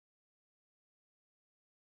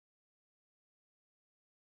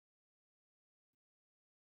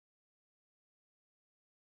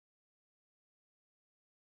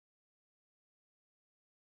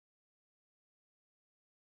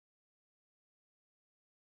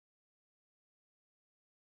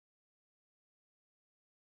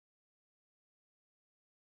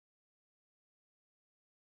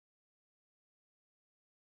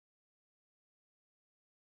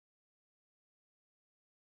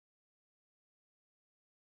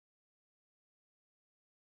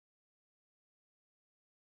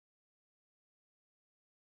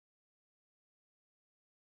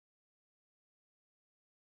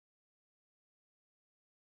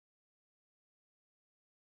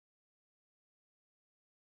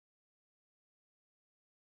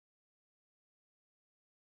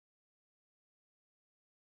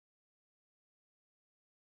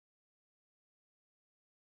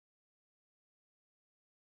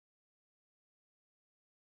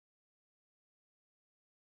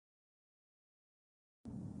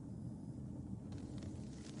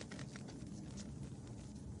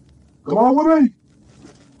Come on with me.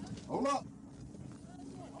 Hold up.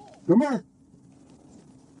 Come here.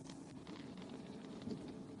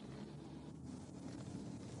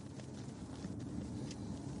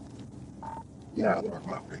 Yeah, I work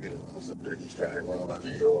my freaking some dirty trying to run out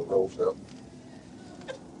here on Roosevelt.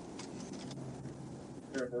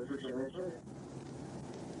 Yeah, Roosevelt.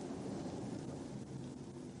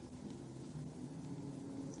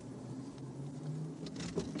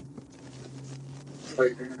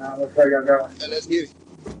 Let's take it down. And let's get it.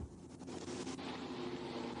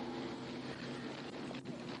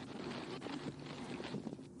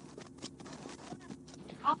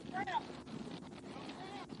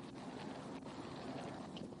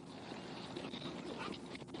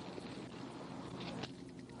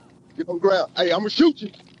 Get on the ground. Hey, I'm gonna shoot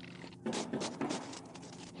you.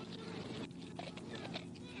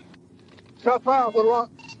 Shot fired, Little Rock.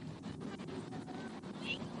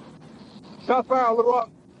 Shot fired, Little Rock.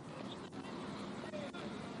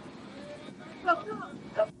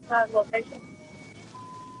 Location.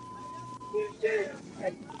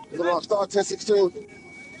 Little Rock, star 1016.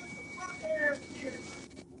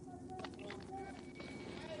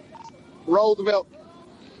 Roosevelt.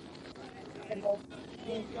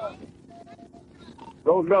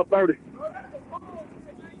 Roosevelt 30.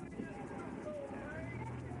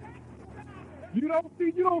 You don't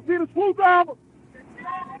see the swoop driver.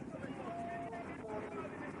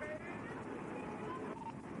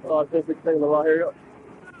 Oh, 1016, right here.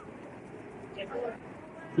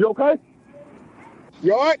 You okay?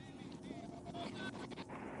 You all right?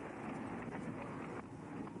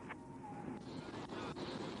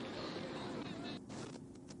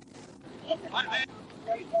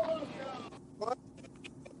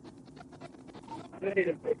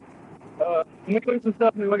 Can we clean some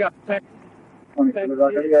stuff and we got the tank?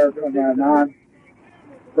 Nine.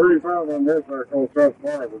 35 on this are called South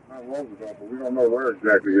Florida, but it's not Roosevelt, but we don't know where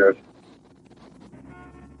exactly yet.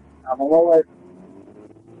 I'm a low way.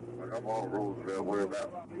 I'm on Roosevelt, where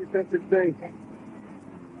about? 1016.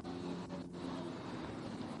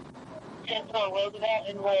 It's on Roosevelt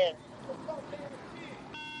and where?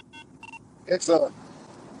 It's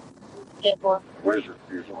where's your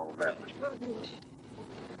fuse on that?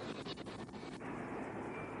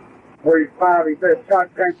 45, he said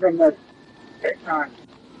shot came from the X9.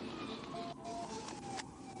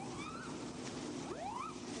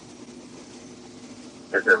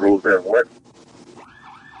 Is that Roosevelt what?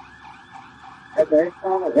 At the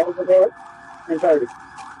X9 at Roosevelt and 30.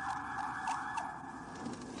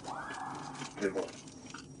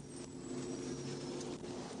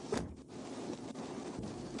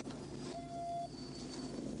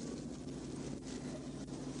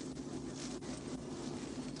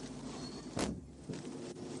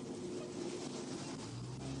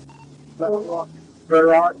 Better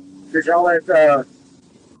rock. Did y'all let it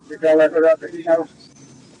up that you know?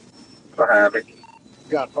 I haven't.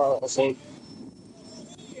 Got fire also.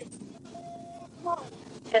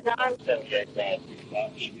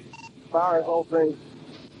 Fire whole thing.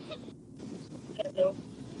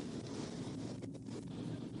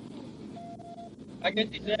 I guess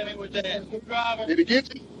he did me with that driver. Did he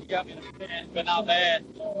get you? He got me in the hand, but not bad.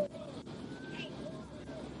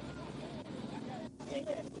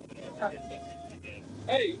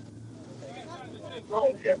 Hey.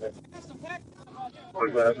 One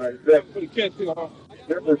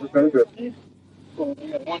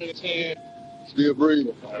in 10. Still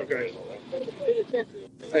breathing. Okay.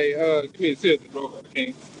 Hey, give me a scissors, bro.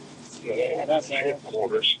 Okay. Yeah, that's right.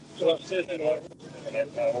 Quarters. So, I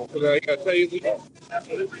got to tell you,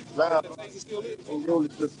 nah, I'm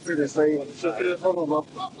just pretty same. Hold on, bro.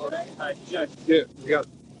 Yeah, we got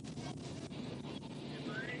it.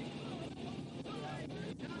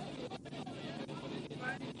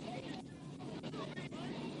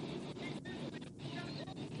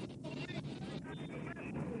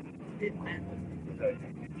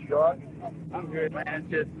 You all right? I'm good, man.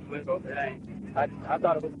 Just went over today. I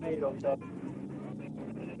thought it was made on stuff.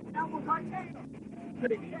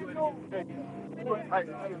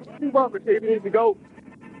 Two bumpers, if you need to go.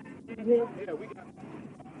 Yeah, we got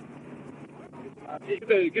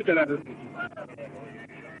get that out of there.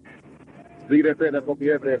 See that thing that's going to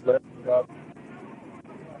be evidence left.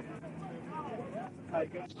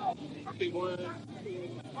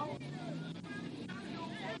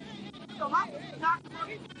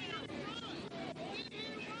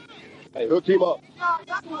 Hey, hook him up.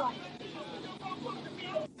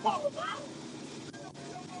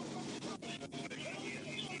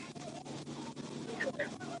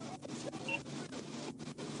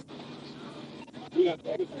 Yeah.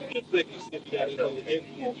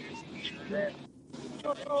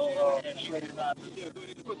 Open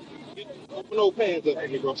those pants up,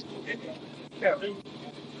 bro. Yeah.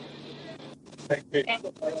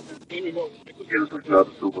 Here's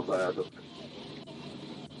another supervisor.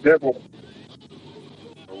 Definitely.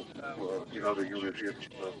 You know, the unit here,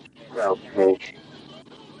 crowd control.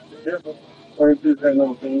 Definitely.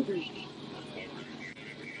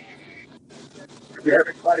 If you have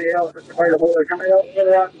anybody else that's available to come out, get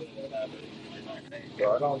out.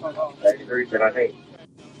 That's the reason I think.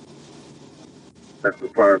 That's the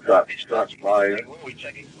fire shot. Shots fired.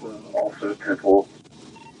 Also, temple.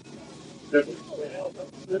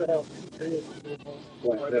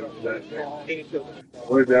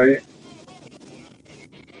 Where's that?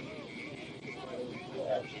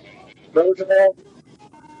 Roosevelt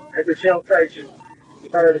at the Shell station.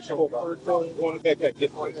 Prior to Shell. Going to backpack.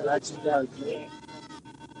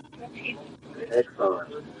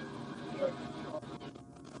 Excellent.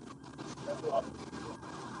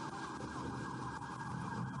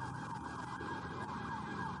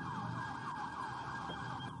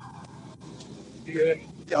 Yeah,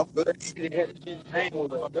 I'm good. Yeah,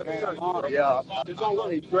 it's on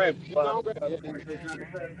one. He grabbed. Put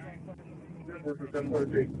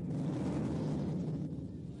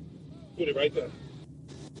it right there.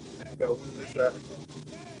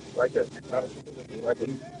 Right there. Right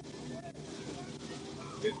there.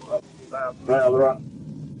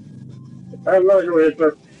 I love you,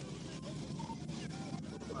 sir.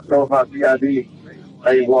 So about CID,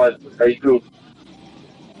 A1, A2.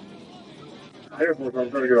 Airport, I'm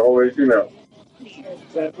trying to get a whole A2 now.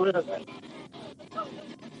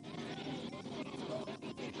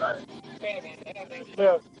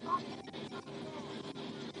 Yeah.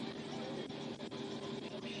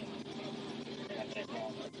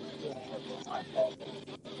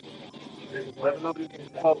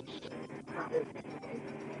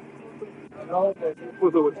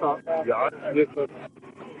 Who's over top? Yeah, yes, sir.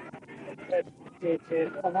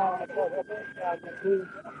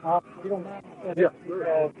 Yeah.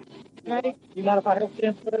 Hey, you mind if I help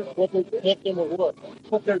them? What they help them with what?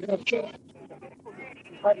 What they're going to check?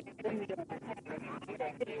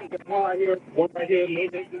 One right here, one right here.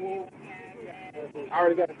 I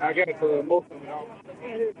already got it. I got it for most of them.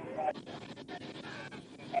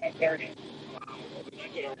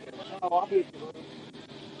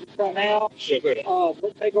 So now,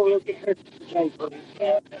 let's take a look at this.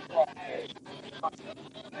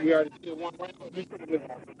 We already did one round.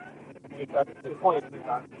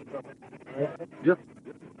 Yep.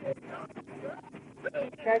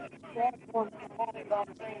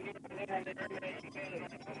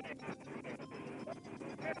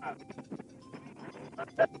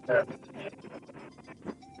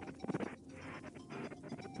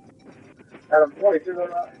 Adam, 22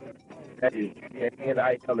 and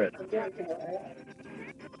I come in.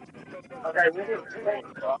 Okay, we do.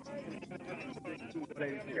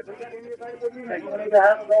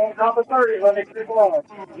 Top of 30 when they creep along.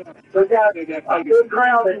 We got a good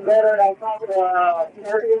crowd and better on top of the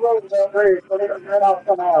Roosevelt Bridge, so they're going to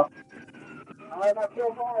come out. All right, my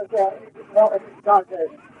still far is that.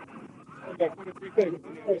 Contact. Okay, 23 seconds.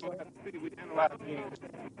 We analyze again.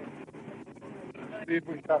 See if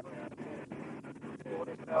we stop.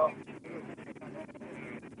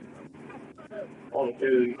 Only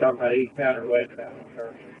two, you talking about 8 pounder weight.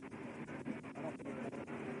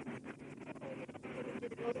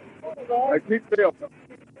 Hey, keep still.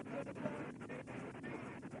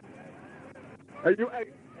 Hey,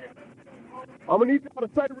 I'm gonna need y'all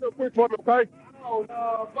to say real quick for me, okay? Oh,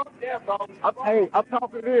 no, fuck them, bro. I'm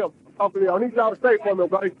talking to them. I need y'all to say for me,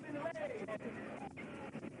 okay?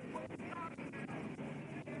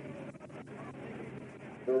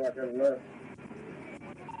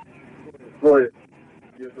 Go ahead.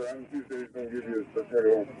 Yes, sir. I'm Tuesday. He's gonna give you a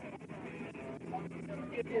turn.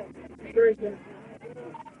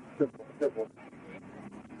 Simple.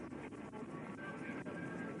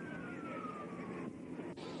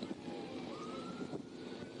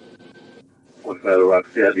 What's that about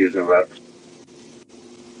CIDs and reps?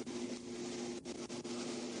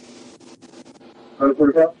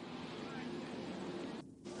 145?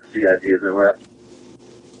 CIDs and reps.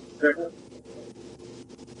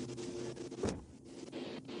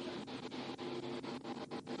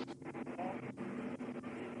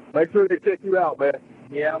 Make sure they check you out, man.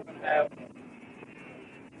 Yeah, I'm gonna have.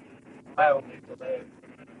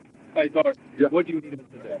 Hey, Clark, what do you need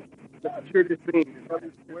today? I'm sure this thing it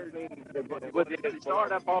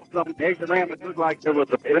started up off some extra ramp. It looked like there was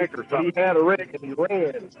a wreck or something. He had a wreck and he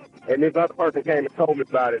ran. And this other person came and told me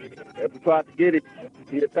about it. And we tried to get it.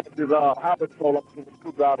 He attacked his house pole up to the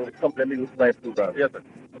screwdriver and come to me with the same screwdriver. Yes, sir.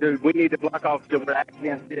 Dude, we need to block off the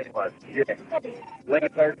accident it was. Yeah. Lane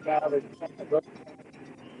 35 is...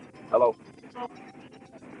 Hello.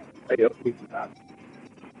 Hey, yeah.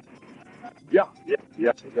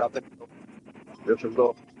 I think so. This is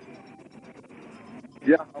the...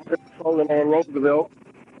 Yeah, I'm just patrolling on Roosevelt.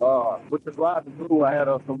 With the driving through, I had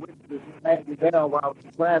some witnesses pat me down while I was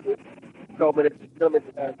driving. Told me that she coming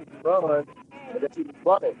to run, and that she was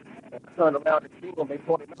running. And I turned around and see them. They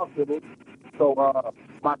pointed out to me. So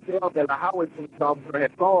myself and the highway police officer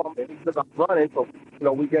had saw him, and he took off running. So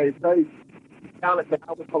we gave chase. Challenged the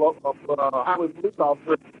highway police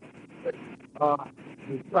officer.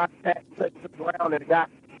 He tried to take the ground, and the guy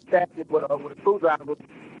stabbed him with a screwdriver.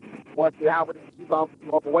 Once the highway police officer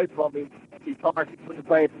walked away from me, he charged me with the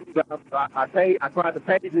same screwdriver. I tried to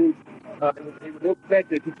page him. He was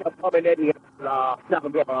expected. He kept coming at me and shot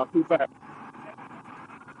him too fast.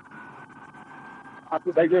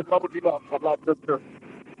 They just loaded him up. I'm not sure.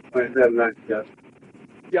 Wait, that nice, guys.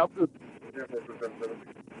 Yeah, I'm good.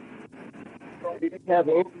 He didn't have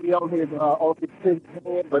an injury on his hand,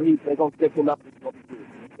 but they're going to stick him up.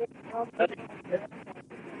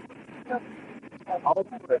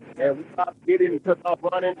 And we tried to get him. He took off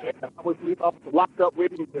running, and I was locked up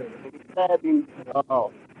with him. And he stabbed him with a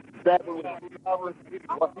screwdriver.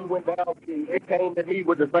 Once he went down, he came to me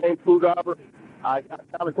with the same screwdriver. I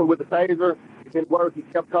challenged him with the taser. It didn't work. He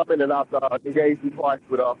kept coming, and I engaged him twice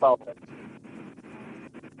with a assault.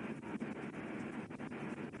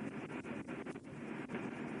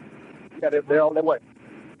 Yeah, they're on their way.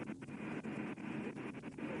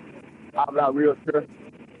 I'm not real sure.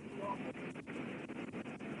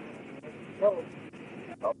 Oh.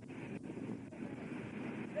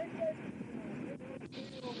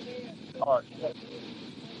 All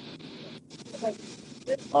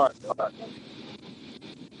right. All right.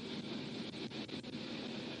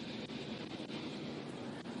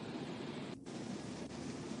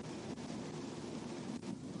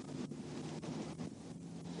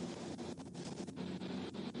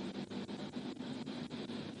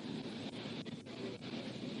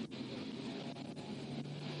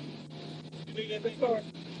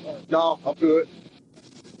 No, I'm good.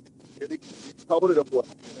 He told it up what?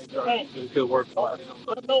 It could work fine.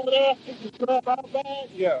 Over there,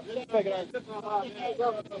 yeah.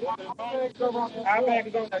 Our bag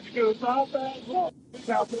is on that school.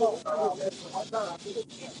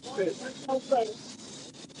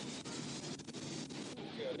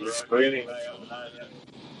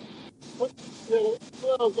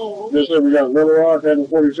 Just like we got Little Rock having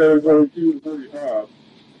 47, 22, 35.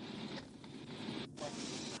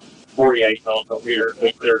 48 also here.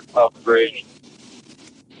 They're off the bridge.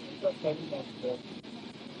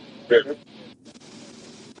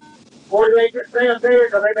 48 stay up there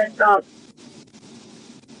because they may stop.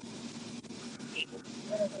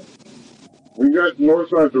 We got north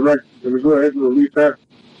side direct. Can we go ahead and release that?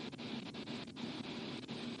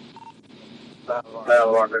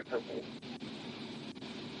 Battle Rocket.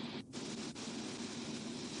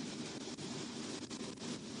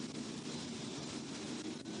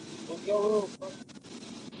 What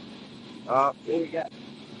we got?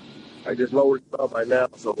 I just lowered it up right now,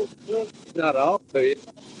 so it's not off to you.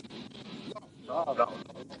 No.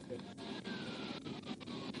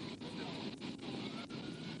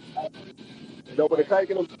 Nobody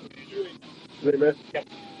taking them? Wait a minute.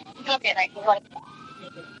 Okay, thank you.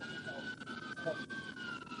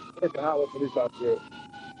 It's the highway police officer.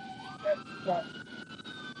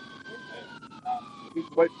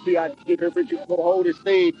 Wait to see I can get her, but you can hold this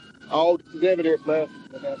thing. All this is evidence, man.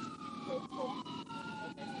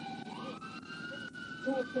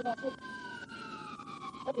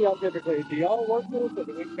 How do y'all typically, do y'all work with us, or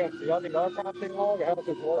do y'all need archive thing long, or how does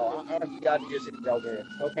this work? I got to just hit y'all there.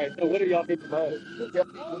 Okay, so what do y'all need to know? The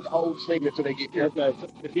whole segment so they get here. Okay, so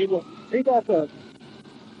if he got the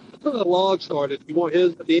log started, you want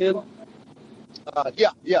his at the end?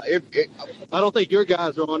 Yeah. I don't think your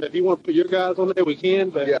guys are on it. If you want to put your guys on there, we can,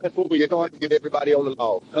 but that's what we start to get everybody on the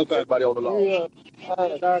log. Okay. Everybody on the log.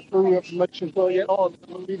 Our crew information for you.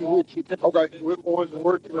 Okay. We're going to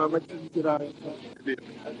work on making sure you get out of it.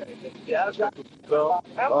 Yeah, I got it. Go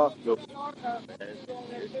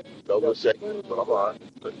a second.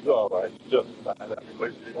 All right. Just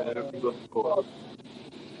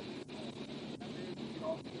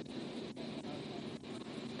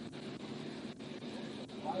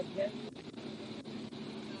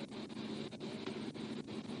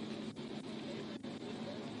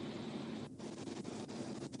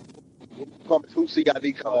Who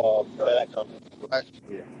CID come back?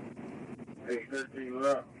 Yeah. 813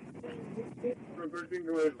 left.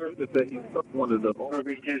 That he took one of the. I'll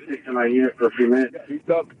be 10-6 in my unit for a few minutes. He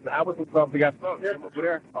stuck. I was something got stuck over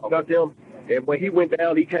there. Stuck him, and when he went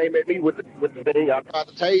down, he came at me with the thing. I tried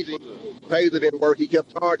to tase him. Taser didn't work. He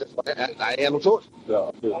kept charging. So I had no choice.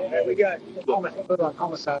 We got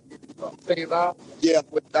homicide. Yeah,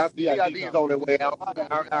 with CID's on their way out.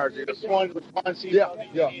 Ours is.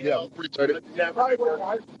 Yeah. Appreciate it. Yeah.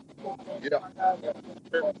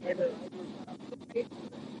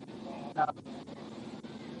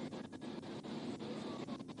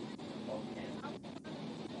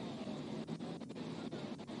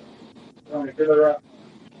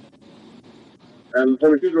 And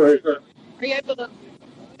 22, go ahead, sir. Are you able to?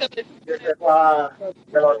 Just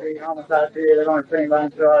FYI, homicide here, they're going to sing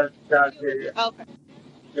line charge, here. Okay.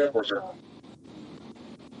 Yeah, for sure.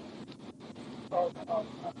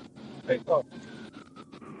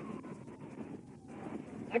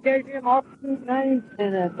 I gave him officer's name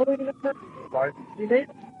and a phone number. Right. You need?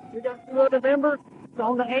 We got 2 other members. It's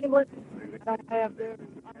on the ambulance. We don't have their.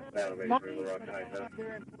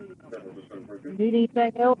 You need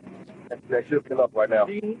anything else? That should be up right now.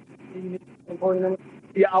 Do you need some phone number?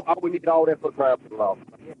 Yeah, I would need all that for crime for the law.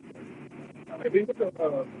 Maybe.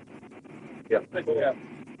 Yeah.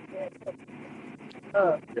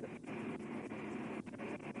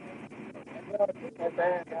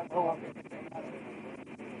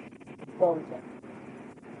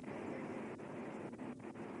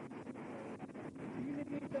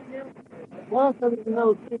 Well, so you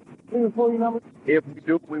know, 2 numbers. If we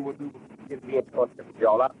do, we will do get me in contact with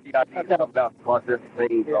y'all. I see about the process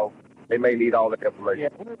thing, so they may need all that information. Yeah,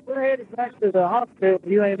 we're headed back to the hospital.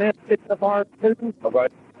 UAMS picked up our students. Okay.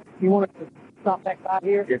 You want us to stop back by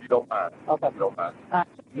here? If you don't mind. Okay. If you don't mind. All right.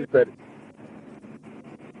 You said it.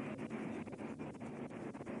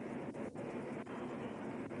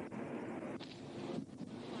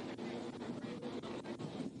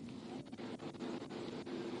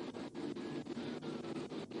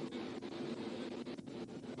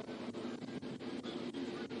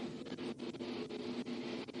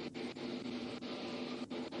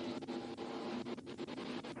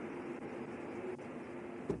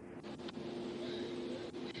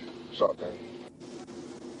 Sorry, man.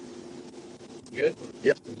 Good?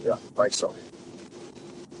 Yeah, thanks so.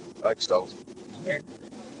 Thanks, so.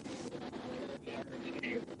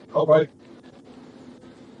 Okay.